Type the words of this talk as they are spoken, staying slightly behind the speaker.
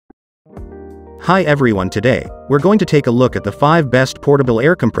Hi everyone, today, we're going to take a look at the 5 best portable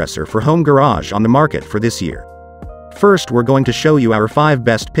air compressor for home garage on the market for this year. First, we're going to show you our 5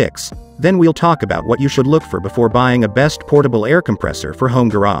 best picks, then we'll talk about what you should look for before buying a best portable air compressor for home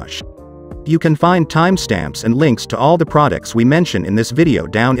garage. You can find timestamps and links to all the products we mention in this video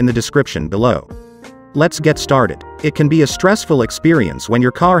down in the description below. Let's get started. It can be a stressful experience when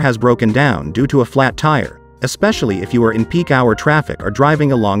your car has broken down due to a flat tire, especially if you are in peak hour traffic or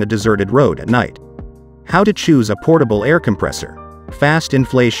driving along a deserted road at night. How to choose a portable air compressor. Fast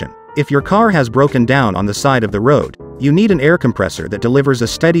inflation. If your car has broken down on the side of the road, you need an air compressor that delivers a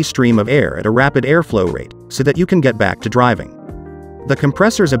steady stream of air at a rapid airflow rate, so that you can get back to driving. The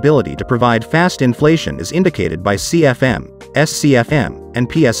compressor's ability to provide fast inflation is indicated by CFM, SCFM,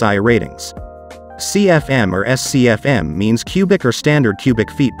 and PSI ratings. CFM or SCFM means cubic or standard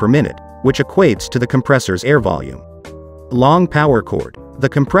cubic feet per minute, which equates to the compressor's air volume. Long power cord. The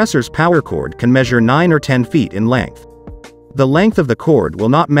compressor's power cord can measure 9 or 10 feet in length. The length of the cord will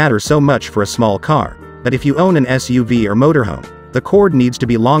not matter so much for a small car, but if you own an SUV or motorhome, the cord needs to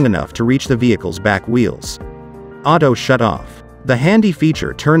be long enough to reach the vehicle's back wheels. Auto shut-off. The handy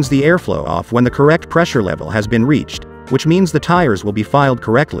feature turns the airflow off when the correct pressure level has been reached, which means the tires will be filed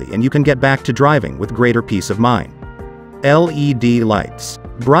correctly and you can get back to driving with greater peace of mind. LED lights.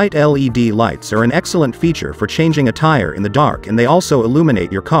 Bright LED lights are an excellent feature for changing a tire in the dark, and they also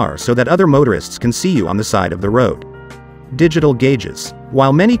illuminate your car so that other motorists can see you on the side of the road. Digital gauges.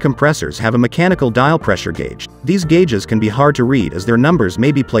 While many compressors have a mechanical dial pressure gauge, these gauges can be hard to read as their numbers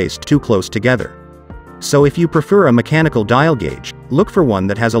may be placed too close together. So if you prefer a mechanical dial gauge, look for one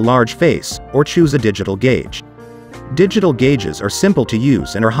that has a large face, or choose a digital gauge. Digital gauges are simple to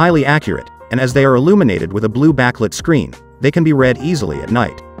use and are highly accurate, and as they are illuminated with a blue backlit screen, they can be read easily at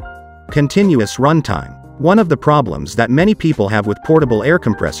night. Continuous runtime. One of the problems that many people have with portable air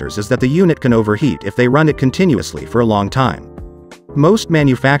compressors is that the unit can overheat if they run it continuously for a long time. Most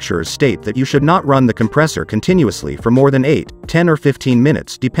manufacturers state that you should not run the compressor continuously for more than 8, 10 or 15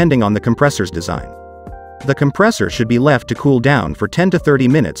 minutes depending on the compressor's design. The compressor should be left to cool down for 10 to 30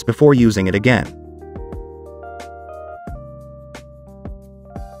 minutes before using it again.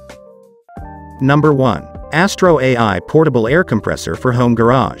 Number 1. Astro AI Portable Air Compressor for Home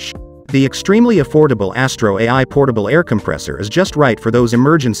Garage. The extremely affordable Astro AI Portable Air Compressor is just right for those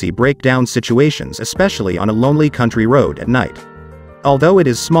emergency breakdown situations, especially on a lonely country road at night. Although it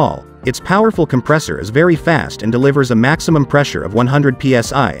is small, its powerful compressor is very fast and delivers a maximum pressure of 100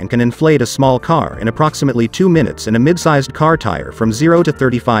 psi and can inflate a small car in approximately 2 minutes and a mid-sized car tire from 0 to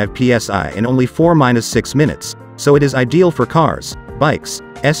 35 psi in only 4-6 minutes, so it is ideal for cars, bikes,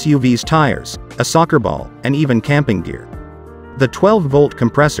 SUVs, tires, a soccer ball, and even camping gear. The 12-volt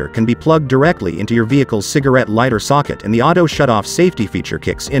compressor can be plugged directly into your vehicle's cigarette lighter socket, and the auto shut-off safety feature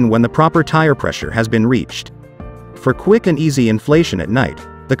kicks in when the proper tire pressure has been reached. For quick and easy inflation at night,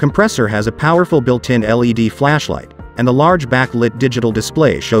 the compressor has a powerful built-in LED flashlight, and the large backlit digital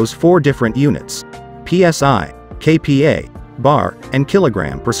display shows 4 different units: PSI, kPa, bar, and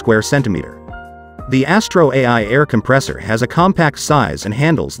kilogram per square centimeter. The Astro AI air compressor has a compact size and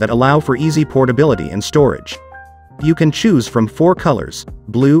handles that allow for easy portability and storage. You can choose from 4 colors: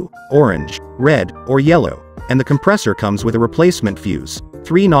 blue, orange, red, or yellow, and the compressor comes with a replacement fuse,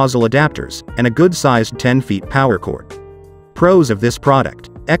 3 nozzle adapters, and a good-sized 10 feet power cord. Pros of this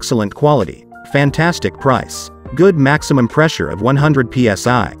product: excellent quality, fantastic price, good maximum pressure of 100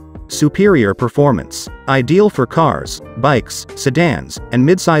 psi, superior performance, ideal for cars, bikes, sedans, and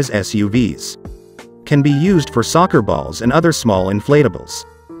midsize SUVs. Can be used for soccer balls and other small inflatables.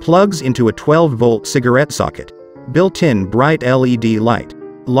 Plugs into a 12-volt cigarette socket. Built-in bright LED light.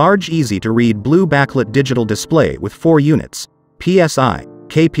 Large easy-to-read blue backlit digital display with 4 units: PSI,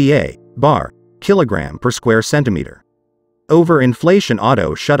 kPa, bar, kilogram per square centimeter. Over-inflation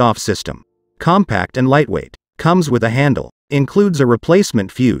auto shut-off system. Compact and lightweight. Comes with a handle. Includes a replacement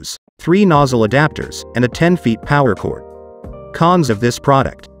fuse, 3 nozzle adapters, and a 10 feet power cord. Cons of this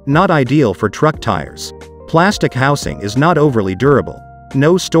product: not ideal for truck tires. Plastic housing is not overly durable.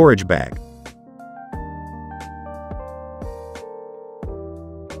 No storage bag.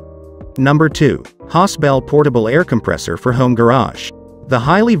 Number 2. Hossbell Portable Air Compressor for Home Garage. The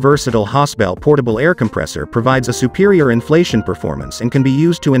highly versatile Hossbell Portable Air Compressor provides a superior inflation performance and can be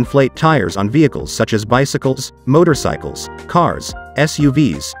used to inflate tires on vehicles such as bicycles, motorcycles, cars,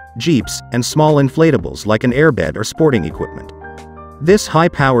 SUVs, Jeeps, and small inflatables like an airbed or sporting equipment. This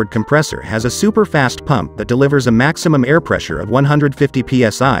high-powered compressor has a super-fast pump that delivers a maximum air pressure of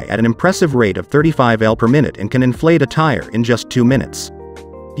 150 psi at an impressive rate of 35 L per minute and can inflate a tire in just 2 minutes.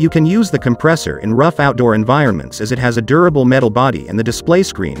 You can use the compressor in rough outdoor environments as it has a durable metal body and the display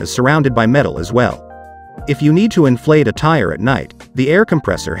screen is surrounded by metal as well. If you need to inflate a tire at night, the air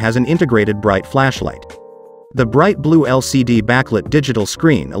compressor has an integrated bright flashlight. The bright blue LCD backlit digital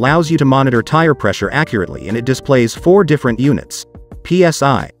screen allows you to monitor tire pressure accurately, and it displays 4 different units: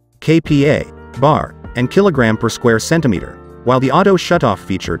 PSI, kPa, bar, and kilogram per square centimeter, while the auto shutoff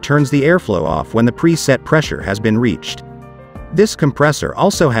feature turns the airflow off when the preset pressure has been reached. This compressor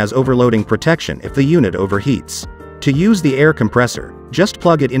also has overloading protection if the unit overheats. To use the air compressor, just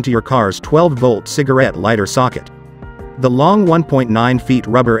plug it into your car's 12-volt cigarette lighter socket. The long 1.9 feet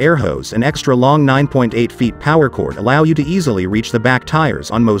rubber air hose and extra long 9.8 feet power cord allow you to easily reach the back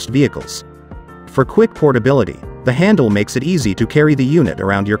tires on most vehicles. For quick portability, the handle makes it easy to carry the unit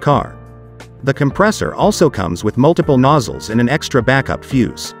around your car. The compressor also comes with multiple nozzles and an extra backup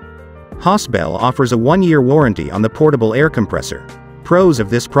fuse. Hossbell offers a 1-year warranty on the portable air compressor. Pros of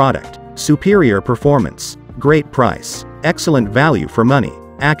this product: superior performance, great price, excellent value for money,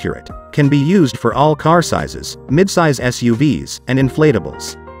 accurate, can be used for all car sizes, midsize SUVs, and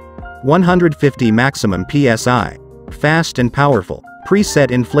inflatables. 150 maximum PSI, fast and powerful,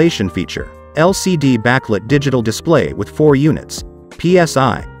 preset inflation feature, LCD backlit digital display with 4 units,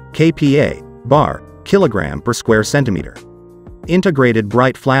 PSI, kPa, bar, kilogram per square centimeter. Integrated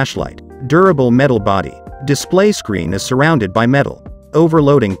bright flashlight, durable metal body, display screen is surrounded by metal,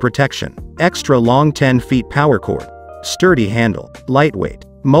 overloading protection, extra long 10 feet power cord, sturdy handle, lightweight,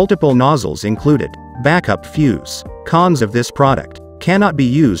 multiple nozzles included, backup fuse. Cons of this product: cannot be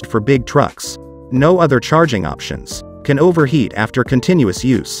used for big trucks. No other charging options. Can overheat after continuous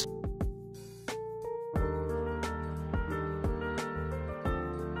use.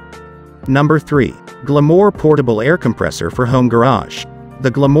 Number 3. Glamour Portable Air Compressor for Home Garage.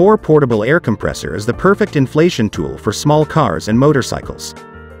 The Glamour Portable Air Compressor is the perfect inflation tool for small cars and motorcycles.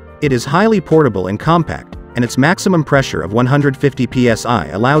 It is highly portable and compact, and its maximum pressure of 150 psi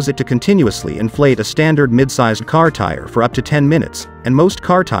allows it to continuously inflate a standard mid-sized car tire for up to 10 minutes, and most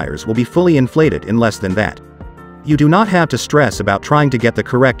car tires will be fully inflated in less than that. You do not have to stress about trying to get the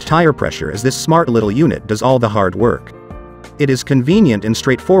correct tire pressure, as this smart little unit does all the hard work. It is convenient and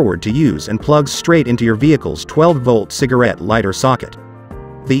straightforward to use and plugs straight into your vehicle's 12-volt cigarette lighter socket.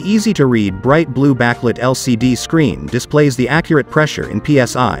 The easy-to-read bright blue backlit LCD screen displays the accurate pressure in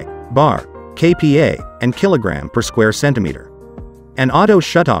PSI, bar, kPa, and kilogram per square centimeter. An auto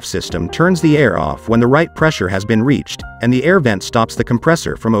shutoff system turns the air off when the right pressure has been reached, and the air vent stops the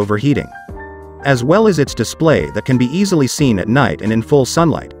compressor from overheating. As well as its display that can be easily seen at night and in full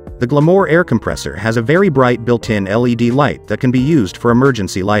sunlight, the Glamour air compressor has a very bright built-in LED light that can be used for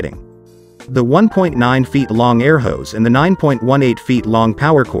emergency lighting. The 1.9 feet long air hose and the 9.18 feet long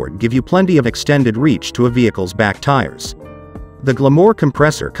power cord give you plenty of extended reach to a vehicle's back tires. The Glamour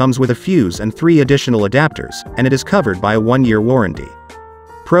compressor comes with a fuse and 3 additional adapters, and it is covered by a 1-year warranty.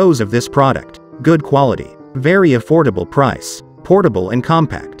 Pros of this product: good quality, very affordable price, portable and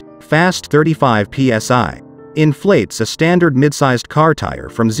compact, fast 35 psi, inflates a standard mid-sized car tire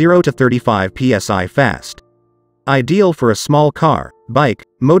from 0 to 35 psi fast. Ideal for a small car, bike,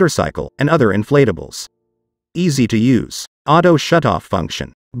 motorcycle, and other inflatables. Easy to use. Auto shutoff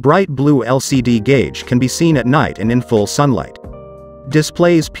function. Bright blue LCD gauge can be seen at night and in full sunlight.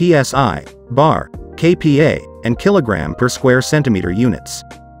 Displays PSI, bar, kPa, and kilogram per square centimeter units.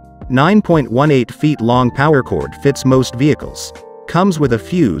 9.18 feet long power cord fits most vehicles. Comes with a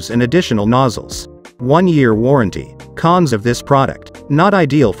fuse and additional nozzles. 1-year warranty. Cons of this product: not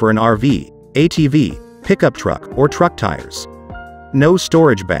ideal for an RV, ATV, pickup truck, or truck tires. No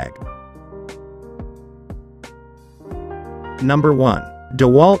storage bag. Number 1.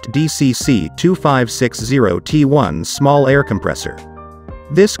 DeWalt DCC2560T1 Small Air Compressor.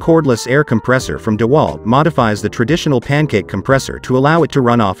 This cordless air compressor from DeWalt modifies the traditional pancake compressor to allow it to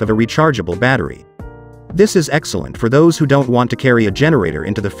run off of a rechargeable battery. This is excellent for those who don't want to carry a generator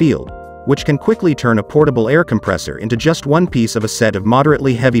into the field, which can quickly turn a portable air compressor into just one piece of a set of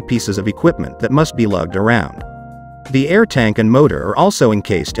moderately heavy pieces of equipment that must be lugged around. The air tank and motor are also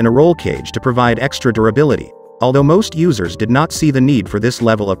encased in a roll cage to provide extra durability, although most users did not see the need for this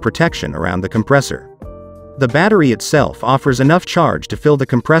level of protection around the compressor. The battery itself offers enough charge to fill the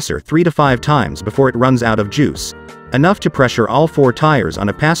compressor 3 to 5 times before it runs out of juice, enough to pressure all 4 tires on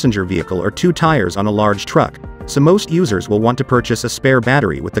a passenger vehicle or 2 tires on a large truck, so most users will want to purchase a spare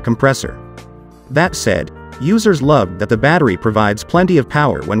battery with the compressor. That said, users loved that the battery provides plenty of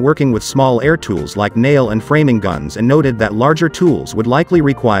power when working with small air tools like nail and framing guns, and noted that larger tools would likely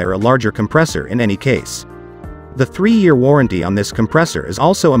require a larger compressor in any case. The 3-year warranty on this compressor is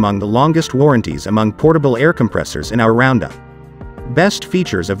also among the longest warranties among portable air compressors in our roundup. Best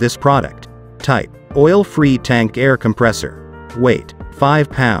features of this product. Type: oil-free tank air compressor. Weight: 5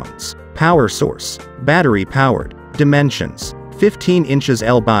 pounds. Power source: battery-powered. Dimensions: 15 inches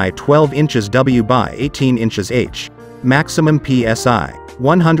L by 12 inches W by 18 inches H. Maximum PSI: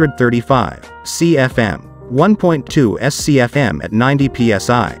 135 CFM. 1.2 SCFM at 90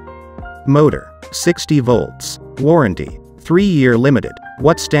 PSI. Motor: 60 volts. Warranty: 3-year limited.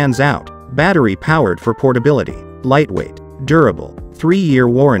 What stands out? Battery-powered for portability. Lightweight. Durable. 3-year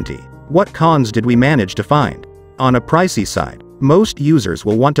warranty. What cons did we manage to find? On a pricey side, most users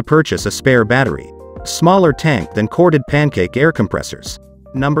will want to purchase a spare battery. Smaller tank than corded pancake air compressors.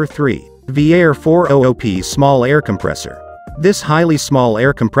 Number 3. Viair 400P Small Air Compressor. This highly small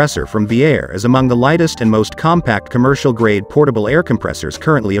air compressor from Viair is among the lightest and most compact commercial-grade portable air compressors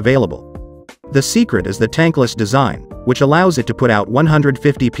currently available. The secret is the tankless design, which allows it to put out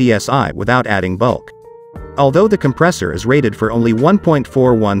 150 psi without adding bulk. Although the compressor is rated for only 1.41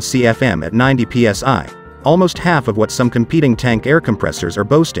 CFM at 90 psi, almost half of what some competing tank air compressors are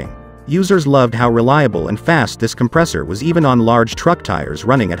boasting, users loved how reliable and fast this compressor was even on large truck tires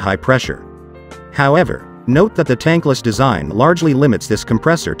running at high pressure. However, note that the tankless design largely limits this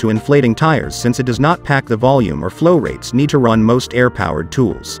compressor to inflating tires since it does not pack the volume or flow rates needed to run most air-powered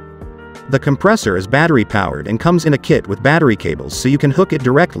tools. The compressor is battery-powered and comes in a kit with battery cables so you can hook it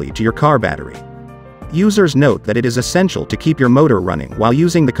directly to your car battery. Users note that it is essential to keep your motor running while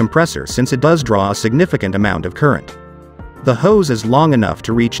using the compressor since it does draw a significant amount of current. The hose is long enough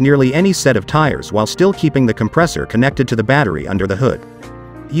to reach nearly any set of tires while still keeping the compressor connected to the battery under the hood.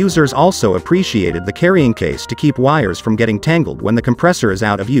 Users also appreciated the carrying case to keep wires from getting tangled when the compressor is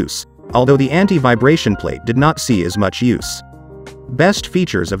out of use, although the anti-vibration plate did not see as much use. Best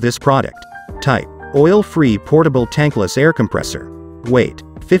features of this product. Type: oil-free portable tankless air compressor. Weight: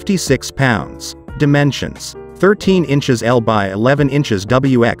 56 pounds. Dimensions: 13 inches L by 11 inches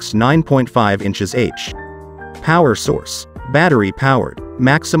W x 9.5 inches H. Power source: battery-powered.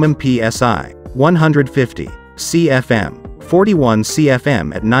 Maximum PSI: 150 CFM. 41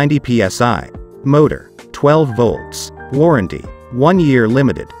 CFM at 90 psi. Motor: 12 volts. Warranty: 1 year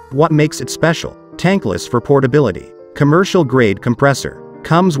limited. What makes it special? Tankless for portability. Commercial-grade compressor.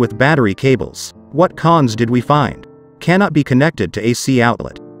 Comes with battery cables. What cons did we find? Cannot be connected to AC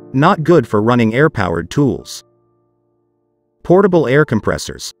outlet. Not good for running air-powered tools. Portable air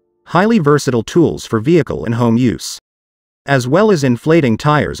compressors. Highly versatile tools for vehicle and home use. As well as inflating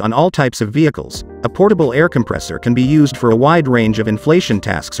tires on all types of vehicles, a portable air compressor can be used for a wide range of inflation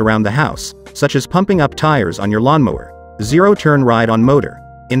tasks around the house, such as pumping up tires on your lawnmower, zero-turn ride on motor,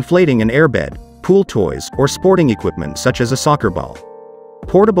 inflating an airbed, pool toys, or sporting equipment such as a soccer ball.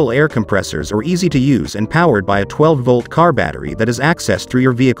 Portable air compressors are easy to use and powered by a 12-volt car battery that is accessed through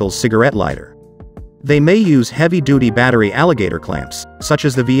your vehicle's cigarette lighter. They may use heavy-duty battery alligator clamps, such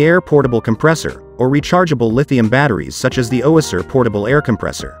as the Viair portable compressor, or rechargeable lithium batteries such as the Compressor portable air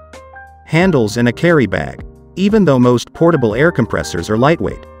compressor. Handles and a carry bag. Even though most portable air compressors are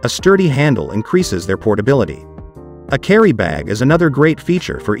lightweight, a sturdy handle increases their portability. A carry bag is another great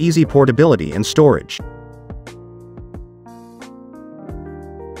feature for easy portability and storage.